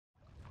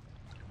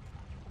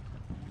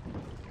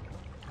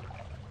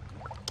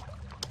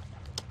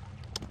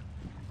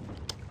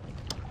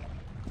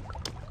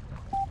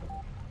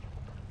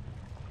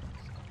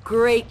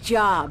Great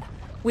job.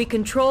 We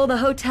control the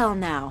hotel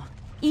now.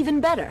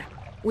 Even better,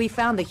 we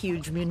found the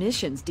huge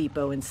munitions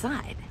depot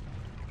inside.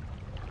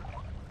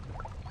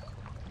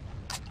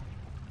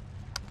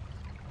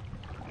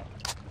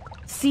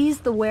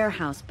 Seize the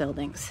warehouse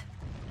buildings.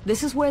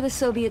 This is where the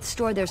Soviets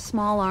store their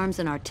small arms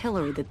and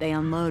artillery that they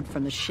unload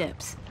from the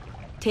ships.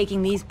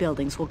 Taking these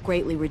buildings will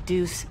greatly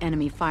reduce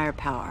enemy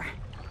firepower.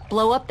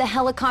 Blow up the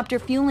helicopter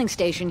fueling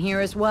station here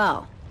as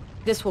well.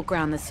 This will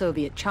ground the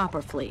Soviet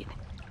chopper fleet.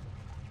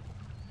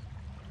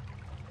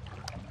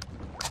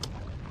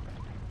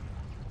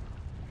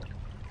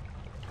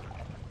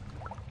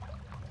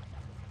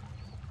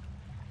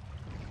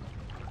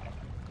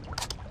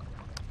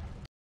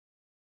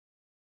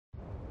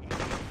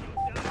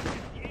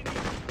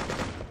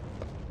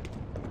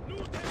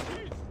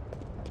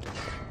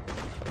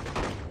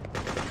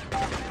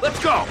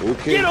 Let's go!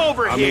 Okay. Get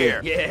over I'm here!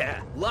 in.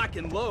 Yeah, lock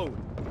and load.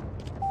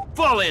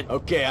 Fall in!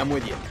 Okay, I'm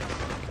with you.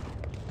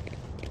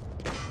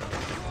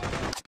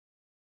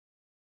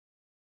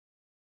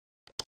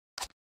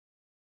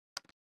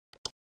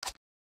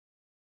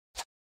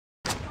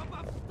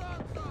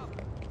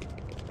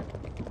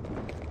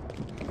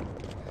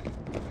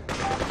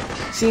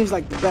 Seems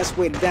like the best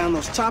way to down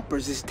those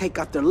choppers is take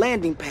out their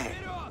landing pad.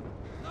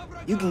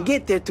 You can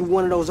get there through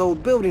one of those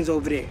old buildings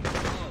over there.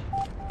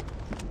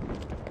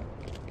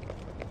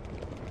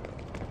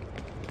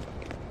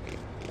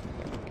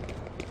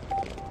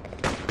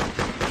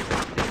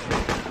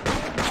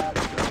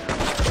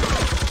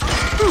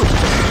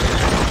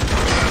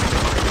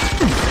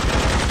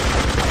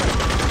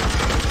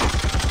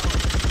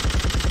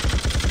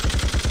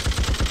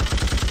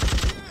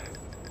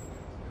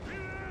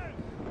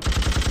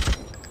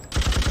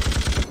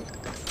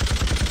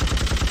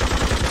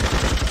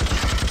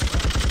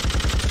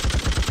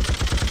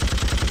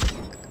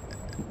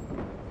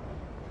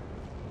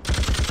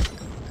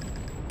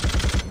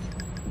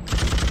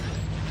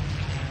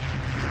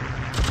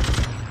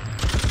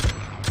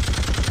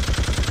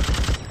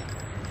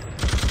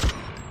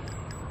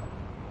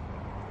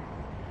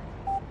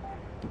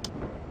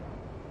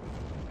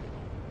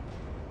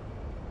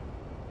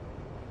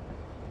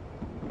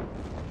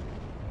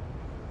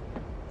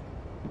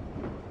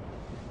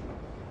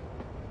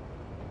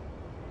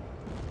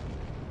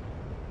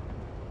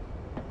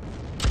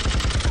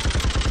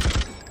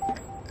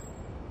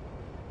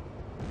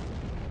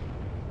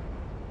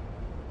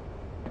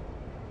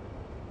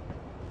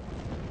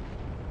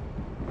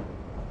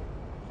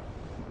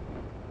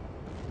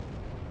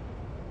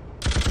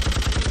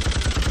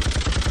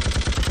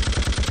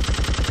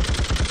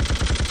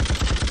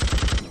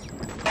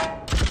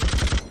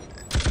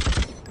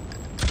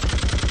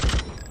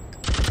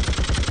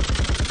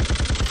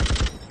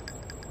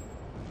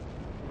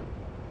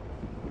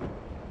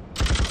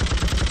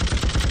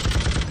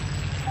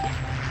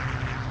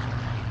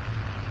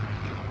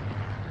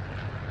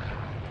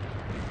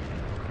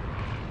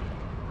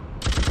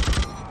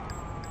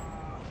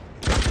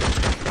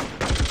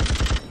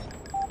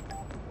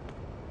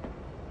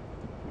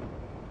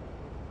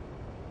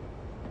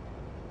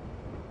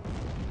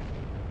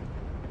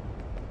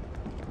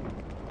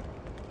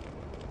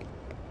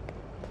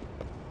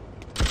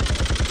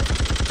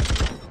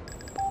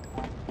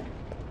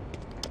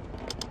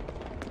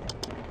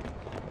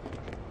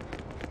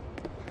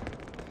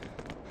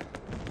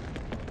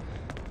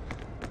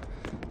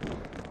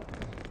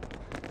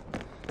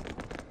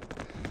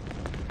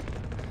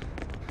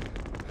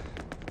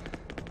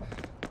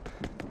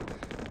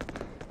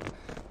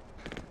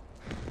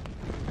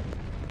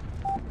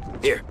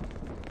 Here.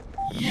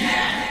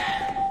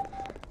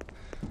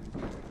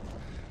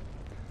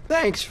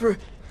 Thanks for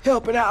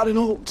helping out an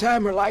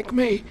old-timer like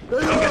me.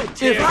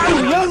 If If I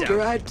were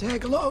younger, I'd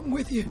tag along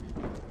with you.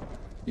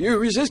 You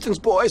Resistance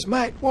boys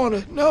might want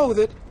to know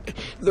that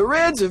the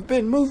Reds have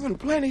been moving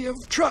plenty of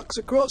trucks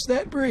across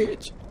that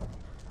bridge.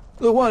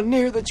 The one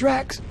near the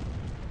tracks.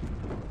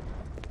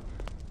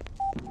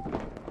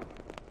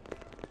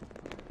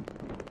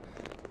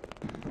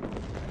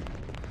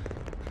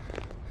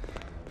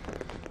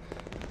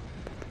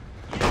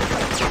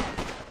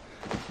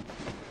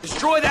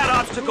 Destroy that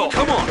obstacle!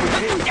 Come on!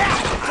 Yeah!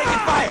 Taking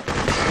fire!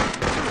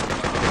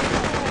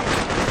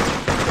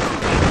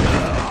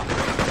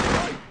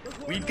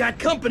 We've got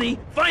company!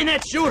 Find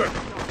that shooter!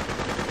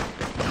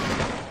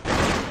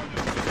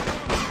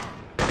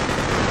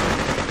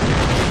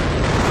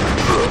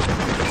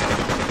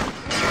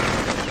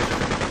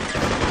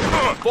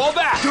 Fall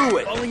back! Do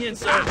it! Falling in,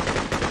 sir!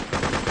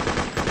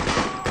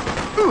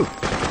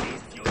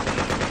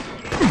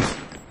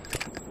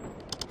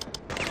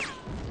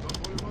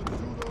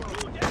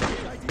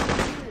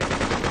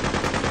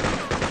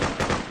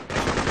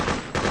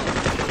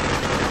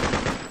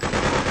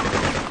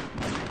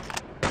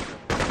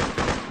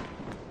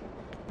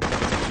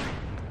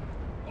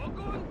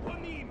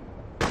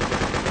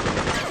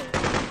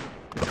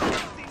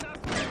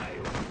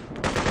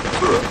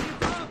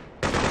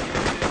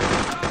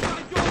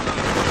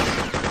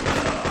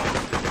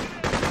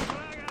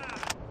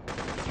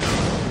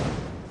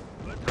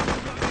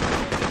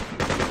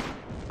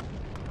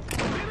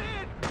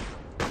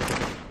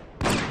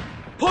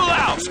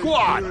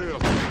 squad!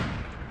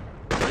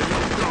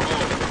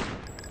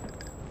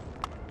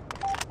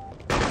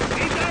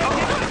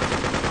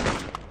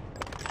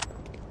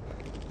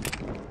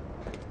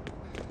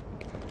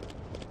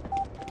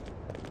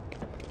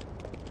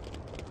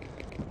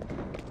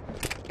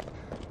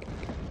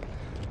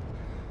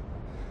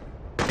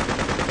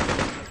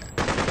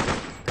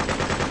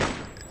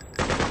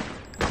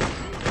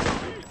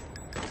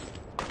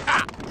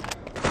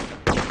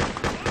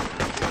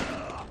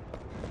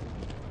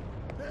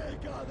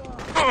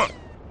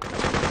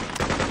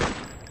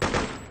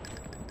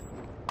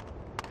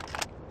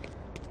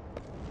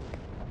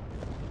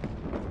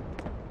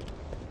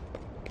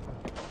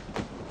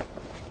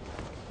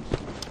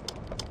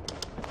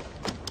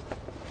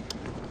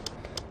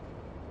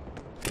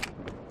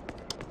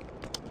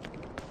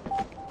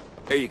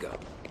 Here you go.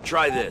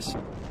 Try this.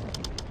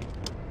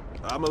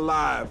 I'm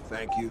alive,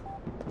 thank you.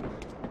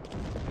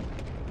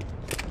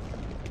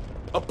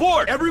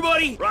 Abort,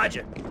 everybody!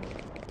 Roger.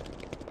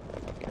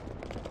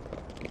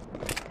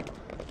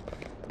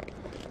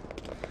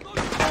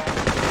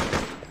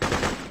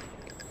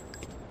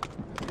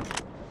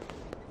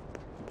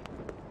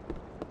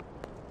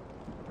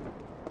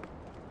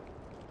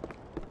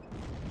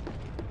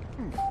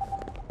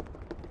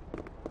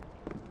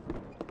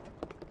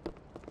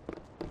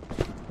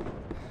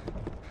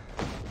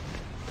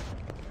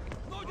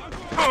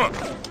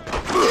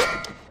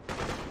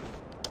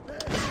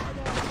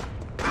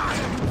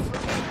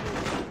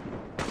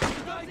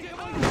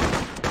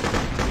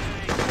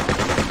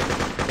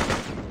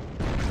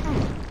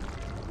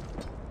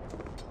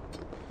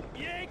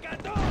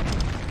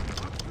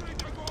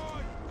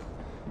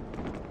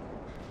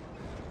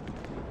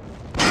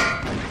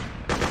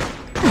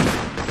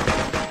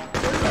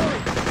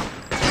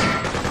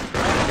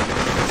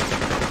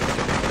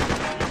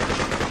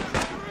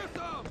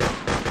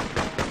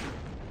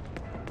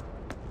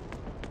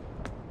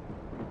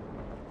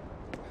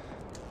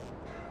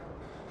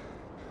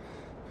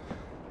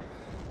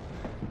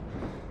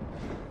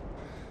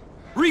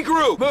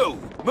 Regroup!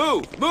 Move!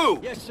 Move!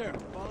 Move! Yes, sir.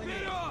 Falling in.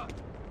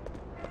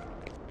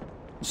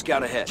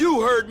 Scout ahead.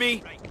 You heard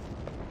me!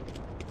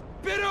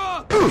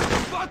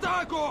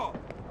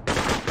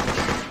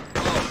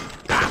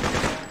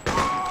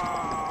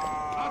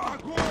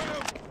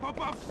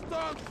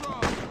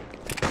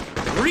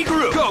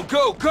 Regroup! Go,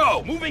 go,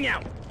 go! Moving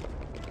out!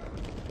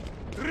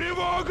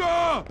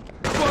 Тревога!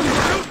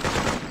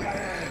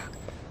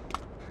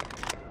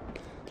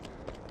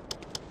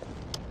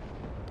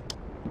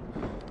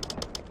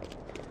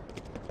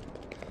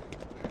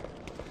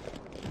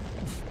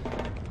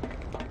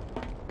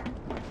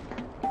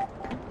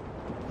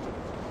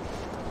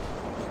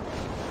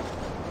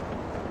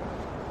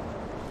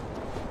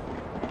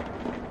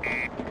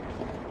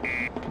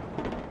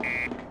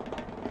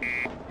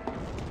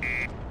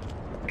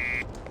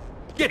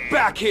 Get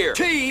back here!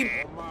 Team!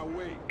 On my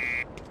way.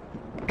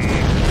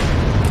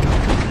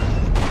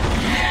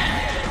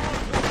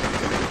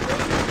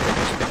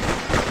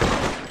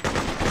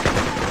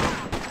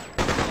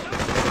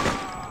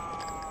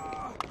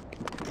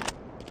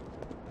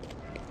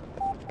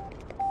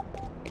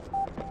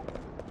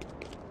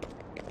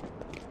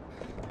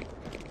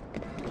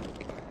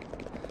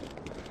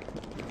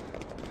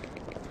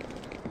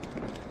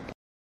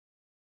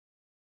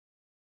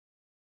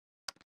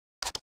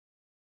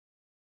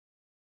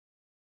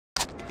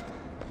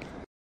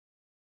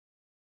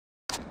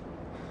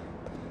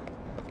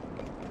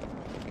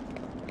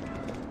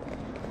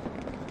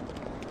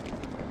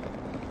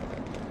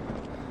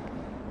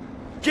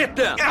 Get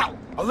them! Out!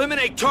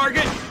 Eliminate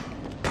target!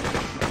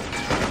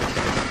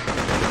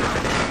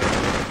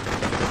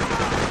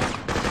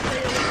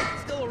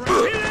 Still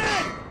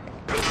around.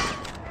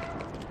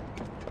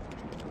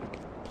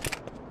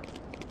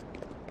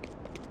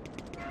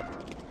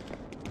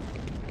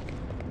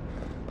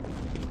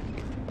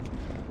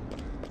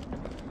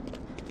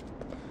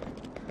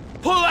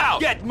 Pull out!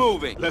 Get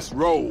moving! Let's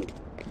roll.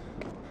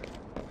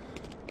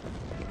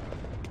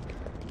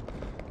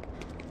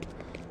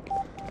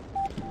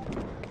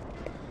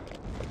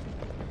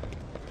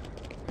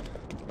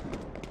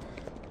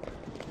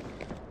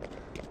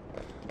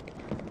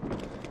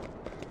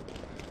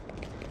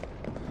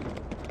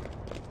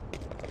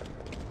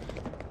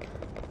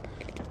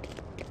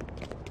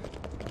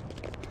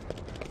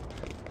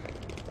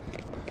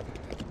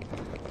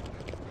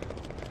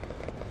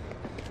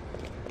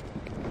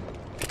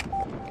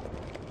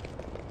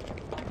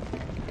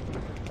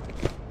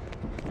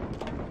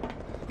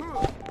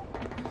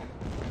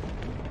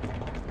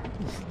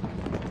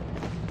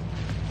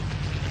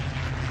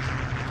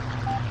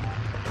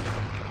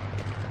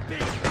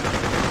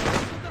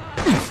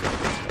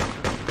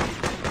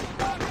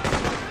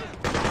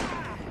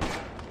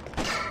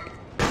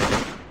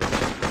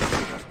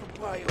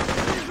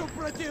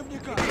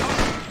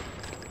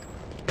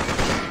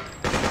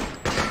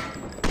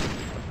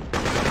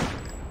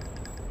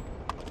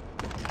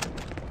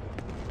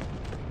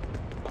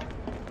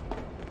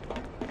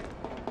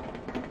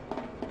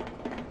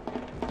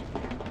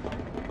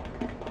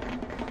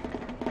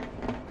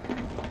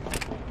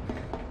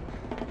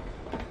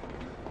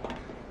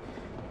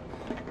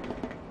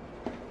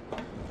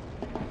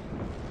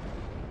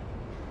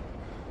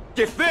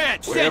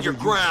 Defend! Stand your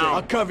ground!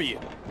 I'll cover you.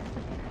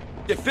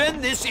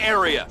 Defend this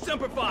area!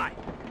 Simplify.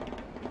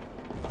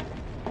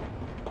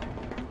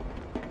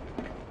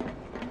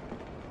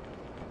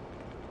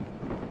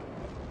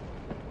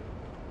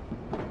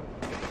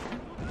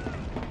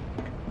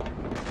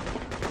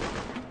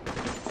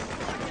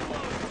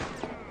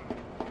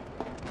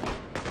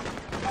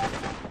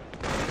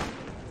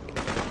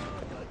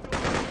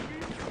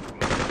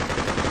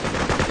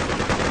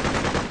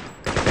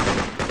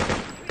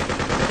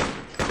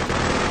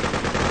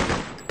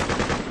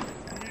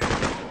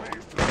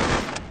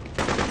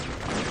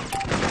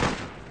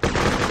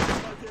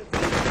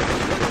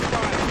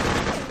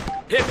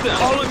 Hit them!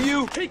 All of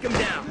you! Take him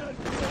down.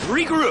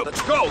 Regroup!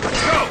 Let's go!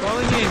 Let's go!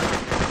 Falling in.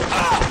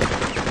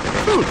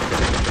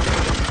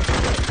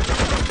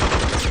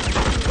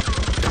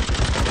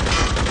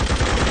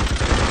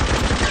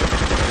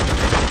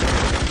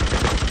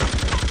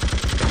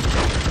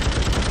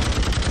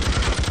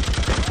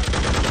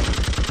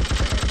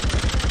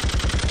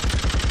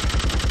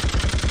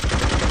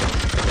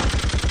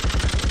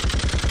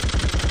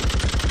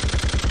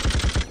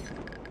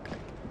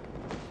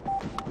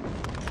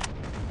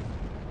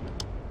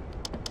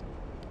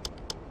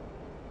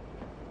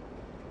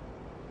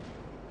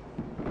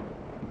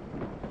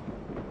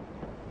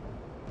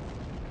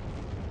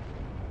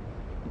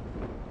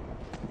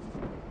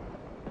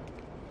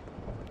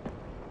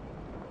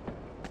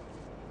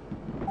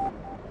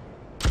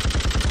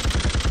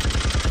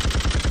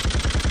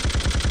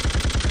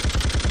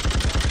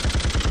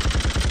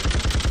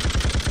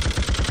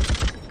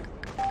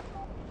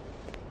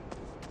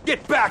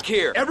 Get back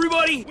here!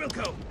 Everybody, we'll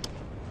go.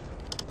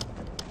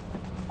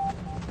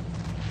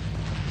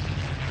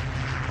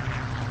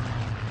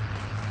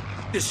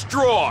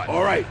 Destroy!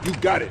 All right, you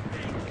got it.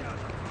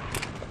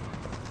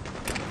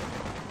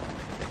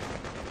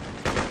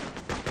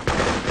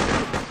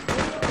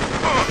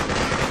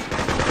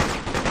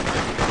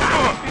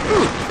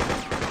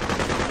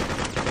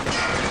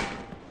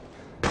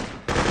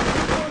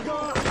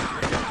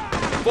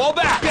 Fall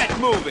back! Get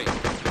moving!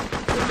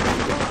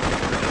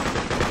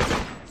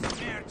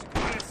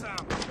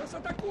 Нас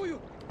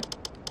атакуют.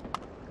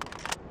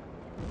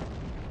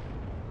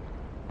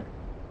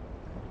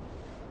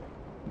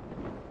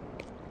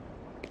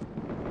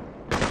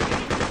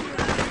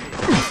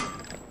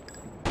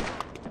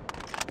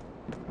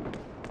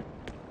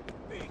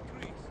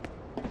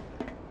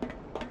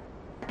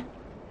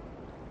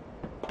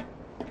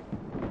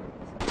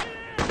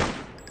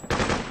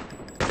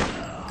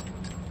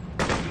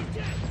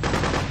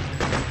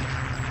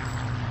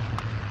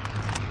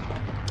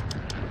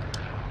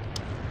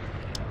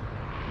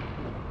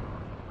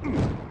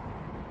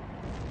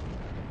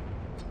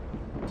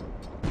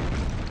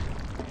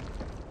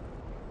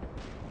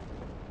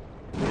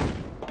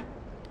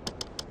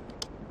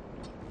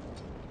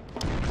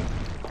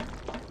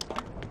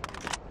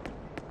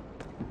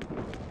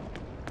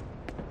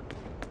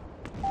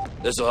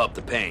 This'll help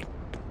the pain.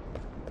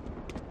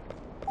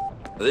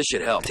 This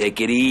should help.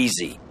 Take it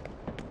easy.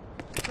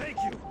 Thank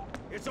you.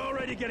 It's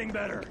already getting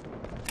better.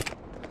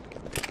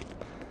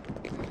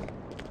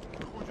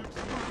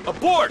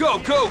 Abort! Go,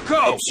 go,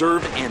 go!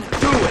 Observe enemy.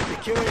 Do it!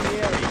 Securing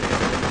the area.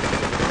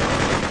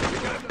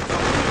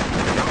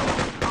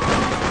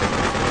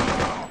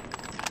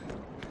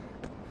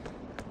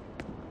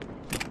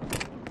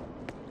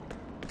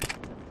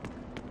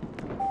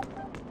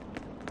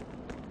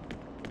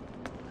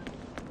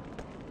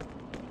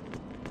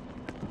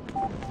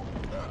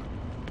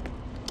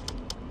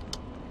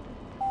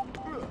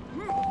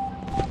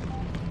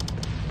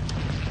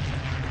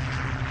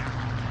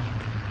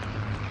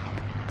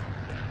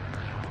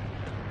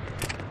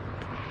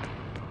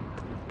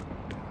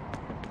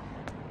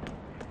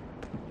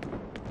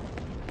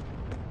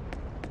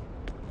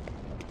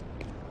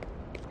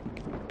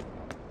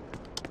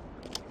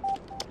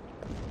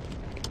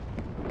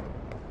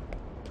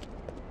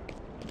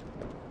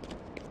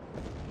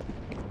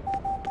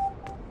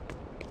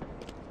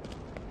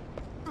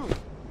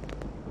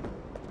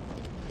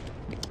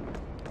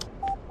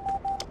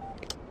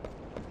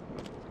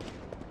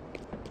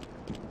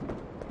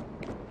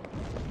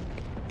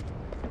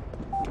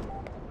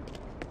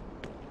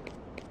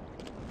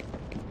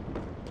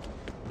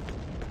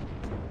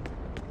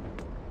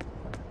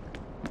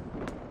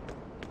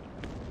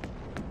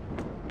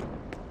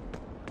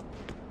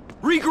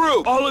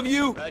 Regroup! All of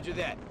you! Roger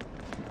that.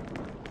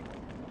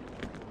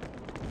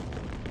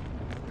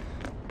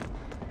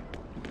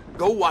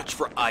 Go watch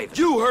for Ivan.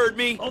 You heard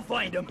me! I'll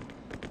find him.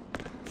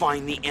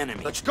 Find the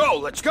enemy. Let's go!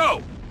 Let's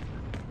go!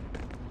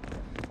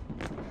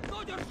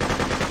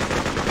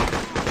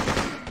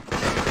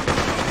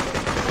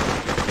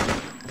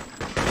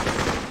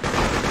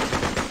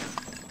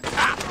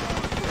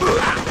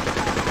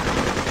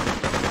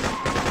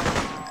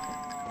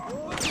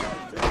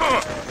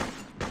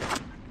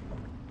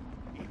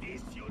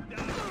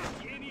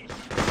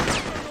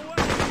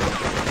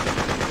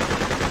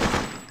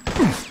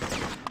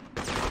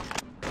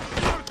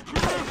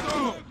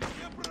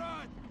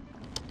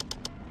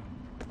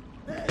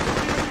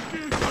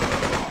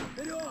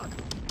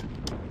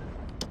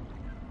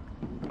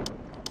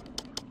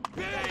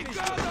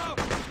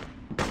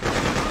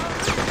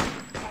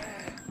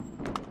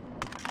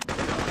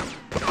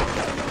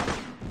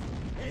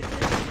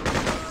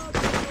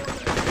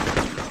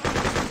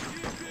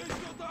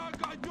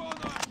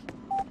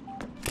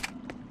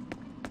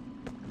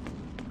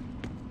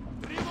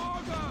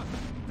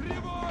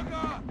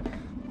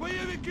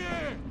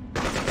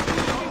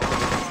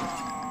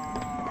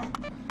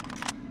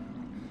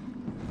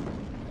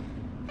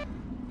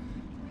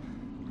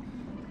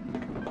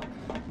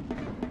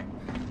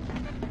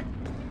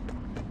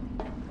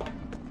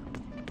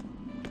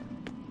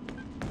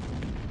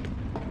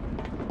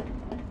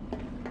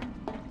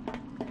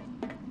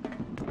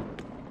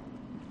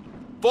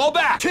 Fall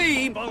back!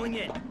 Team! Falling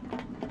in.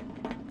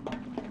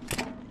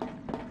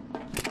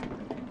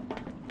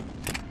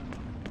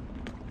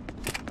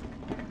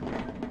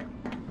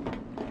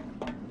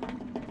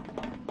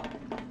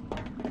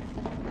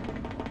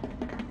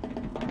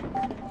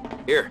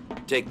 Here,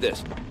 take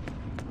this.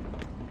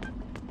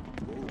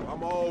 Oh,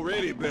 I'm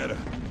already better.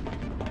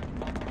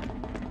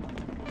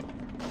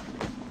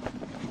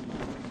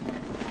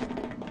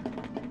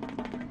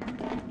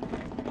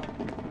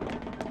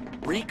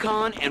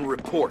 Recon and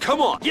report.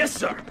 Come on! Yes,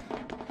 sir!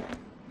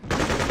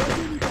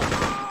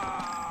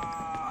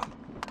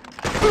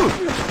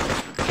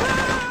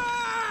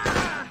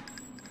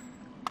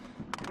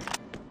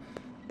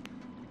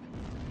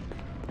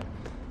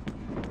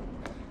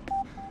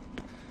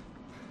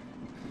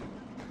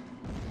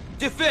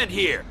 Defend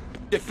here!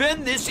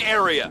 Defend this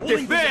area!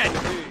 Defend!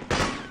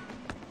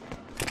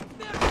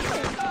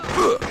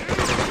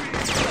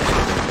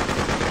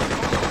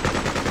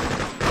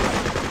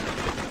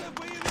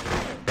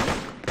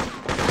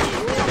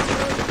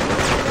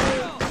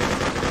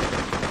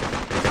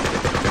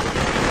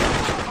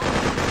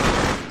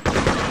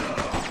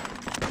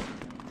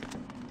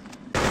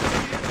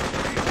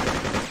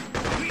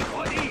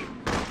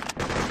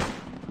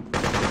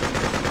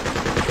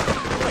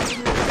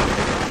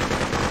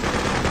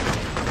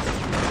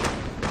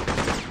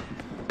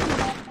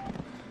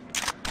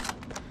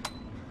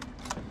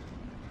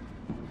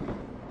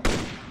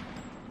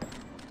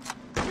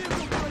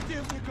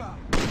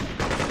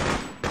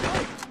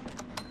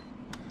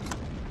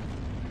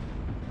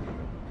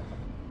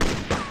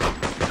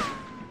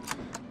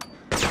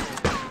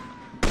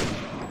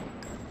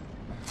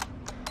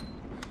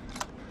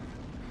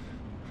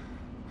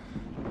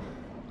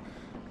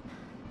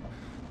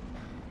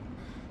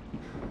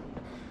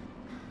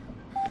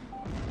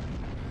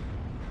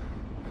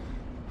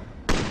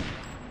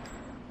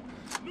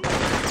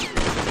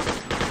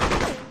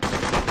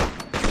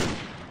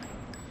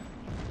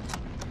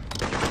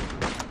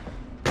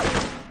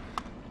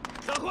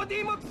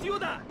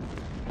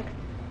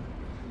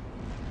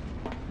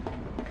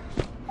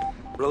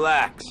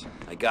 Relax.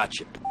 I got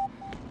you.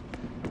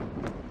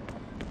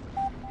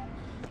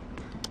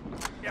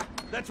 Yeah,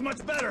 that's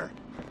much better.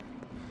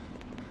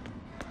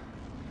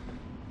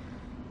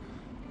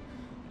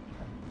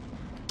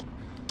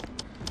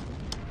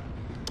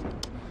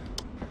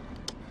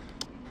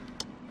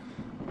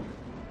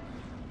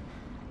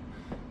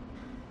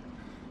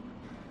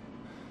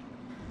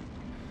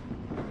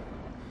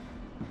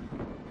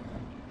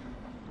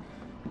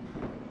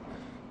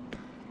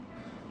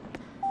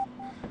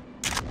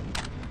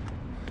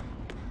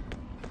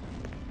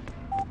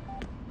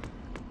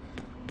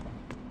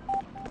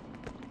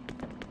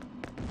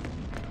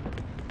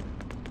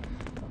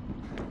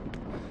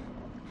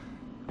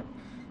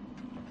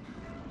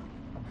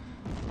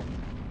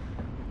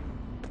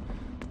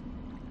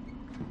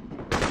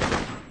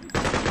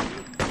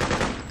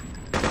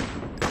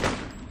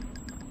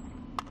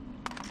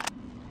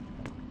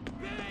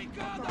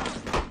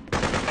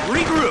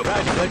 Regroup!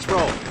 Roger, let's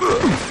roll.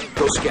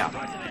 Go scout.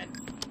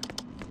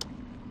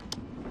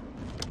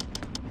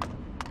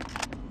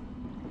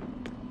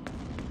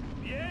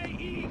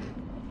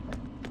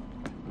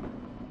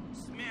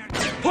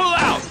 Pull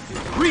out!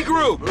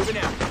 Regroup! Moving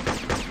out.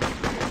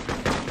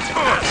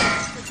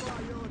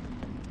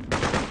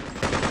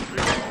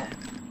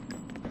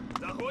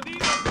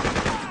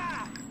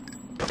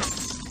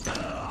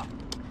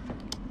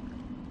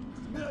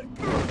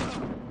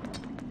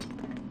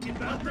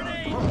 Inbound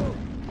grenade!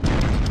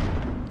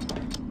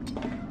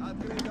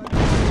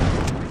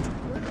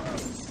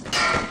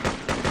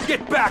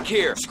 Get back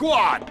here!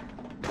 Squad!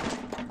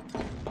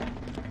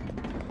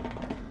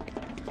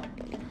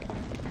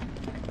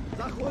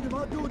 Заходим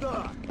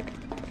оттуда!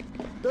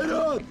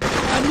 Вперед!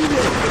 Они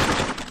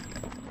вверх!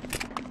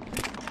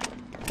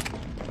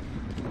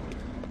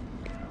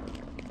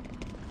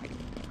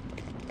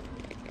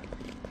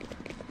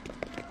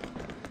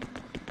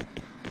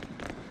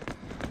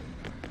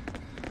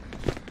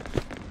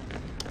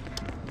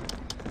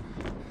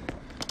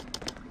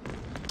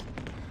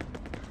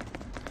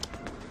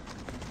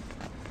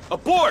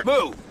 Abort!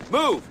 Move!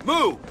 Move!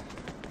 Move!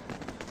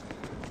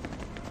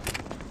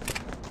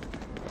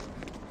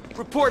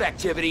 Report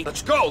activity.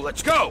 Let's go!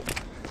 Let's go!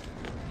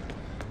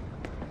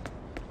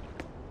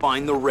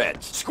 Find the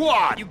Reds.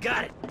 Squad! You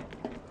got it.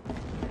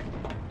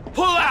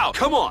 Pull out!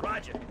 Come on!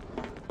 Roger.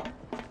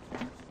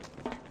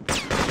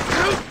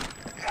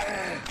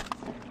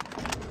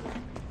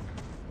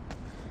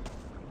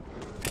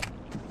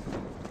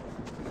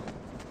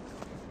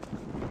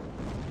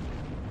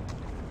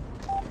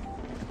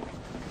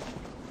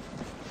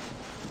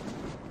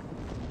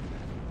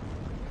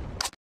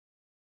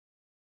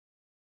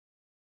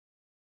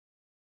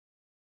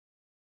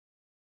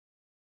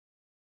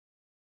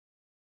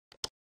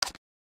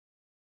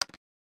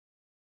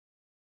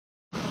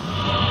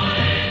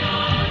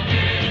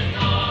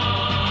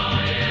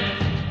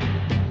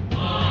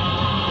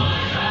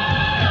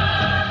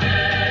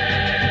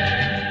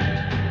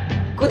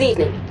 Good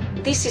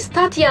evening. This is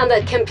Tatiana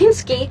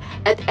Kempinski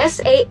at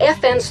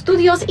SAFN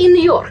Studios in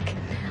New York.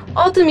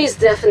 Autumn is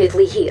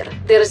definitely here.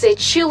 There's a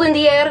chill in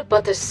the air,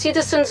 but the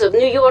citizens of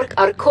New York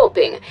are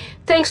coping,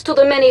 thanks to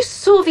the many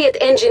Soviet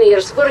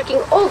engineers working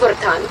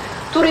overtime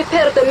to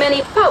repair the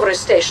many power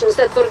stations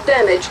that were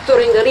damaged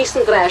during the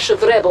recent rash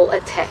of rebel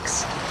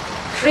attacks.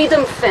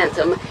 Freedom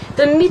Phantom,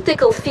 the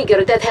mythical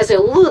figure that has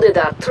eluded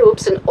our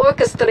troops and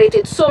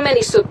orchestrated so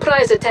many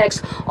surprise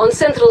attacks on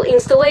central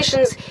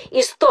installations,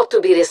 is thought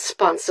to be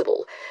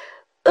responsible.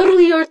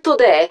 Earlier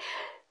today,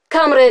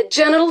 Comrade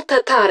General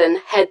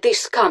Tatarin had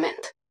this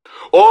comment.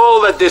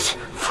 All that this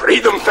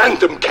Freedom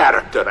Phantom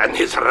character and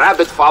his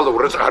rabid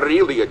followers are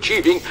really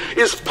achieving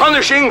is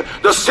punishing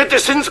the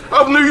citizens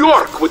of New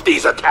York with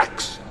these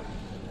attacks.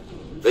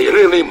 They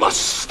really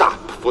must stop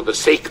for the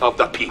sake of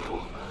the people.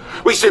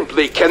 We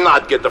simply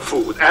cannot get the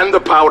food and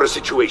the power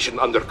situation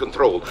under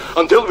control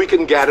until we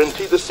can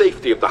guarantee the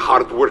safety of the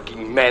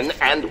hard-working men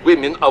and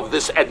women of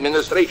this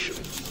administration.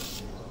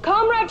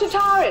 Comrade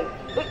Tatarin,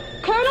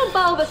 Colonel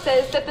Balba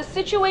says that the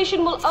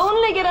situation will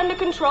only get under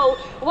control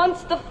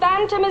once the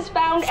Phantom is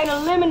found and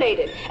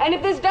eliminated. And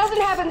if this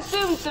doesn't happen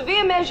soon,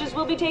 severe measures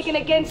will be taken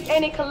against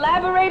any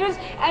collaborators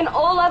and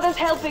all others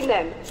helping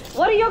them.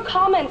 What are your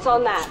comments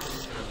on that?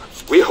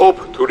 We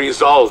hope to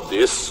resolve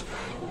this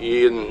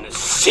in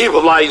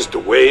civilized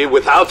way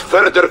without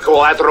further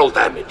collateral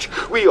damage.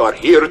 We are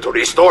here to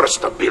restore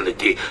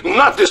stability,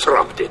 not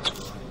disrupt it.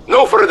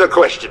 No further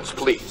questions,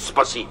 please.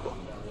 Spasibo.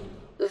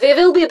 We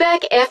will be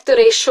back after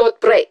a short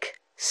break.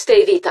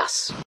 Stay with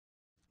us.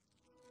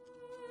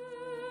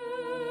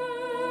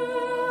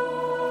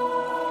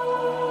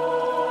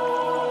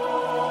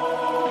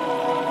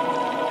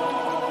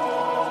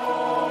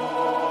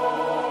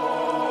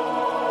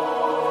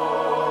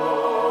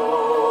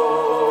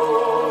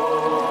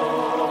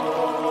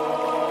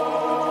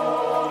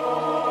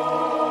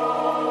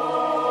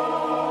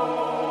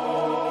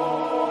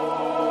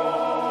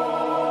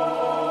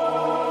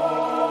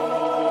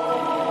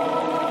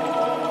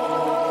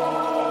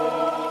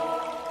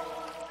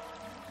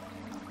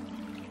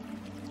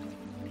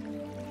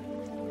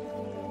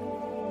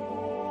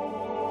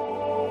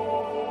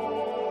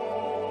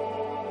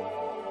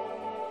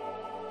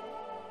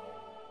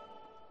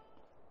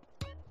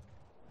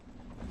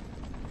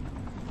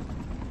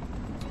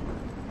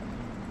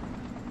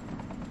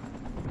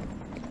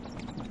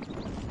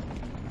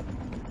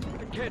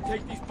 Can't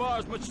take these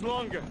bars much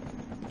longer.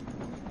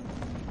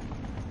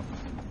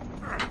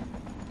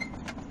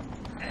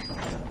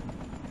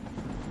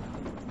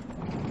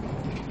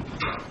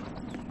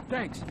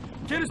 Thanks.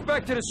 Get us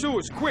back to the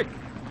sewers, quick!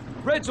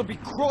 Reds will be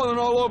crawling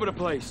all over the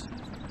place.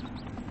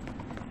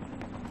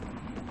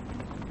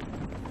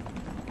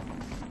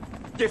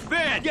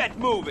 Defend! Get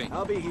moving!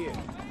 I'll be here.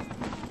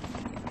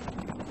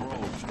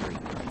 Grove Street.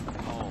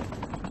 Home.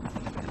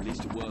 At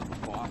least it was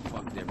before I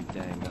fucked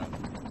everything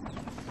up.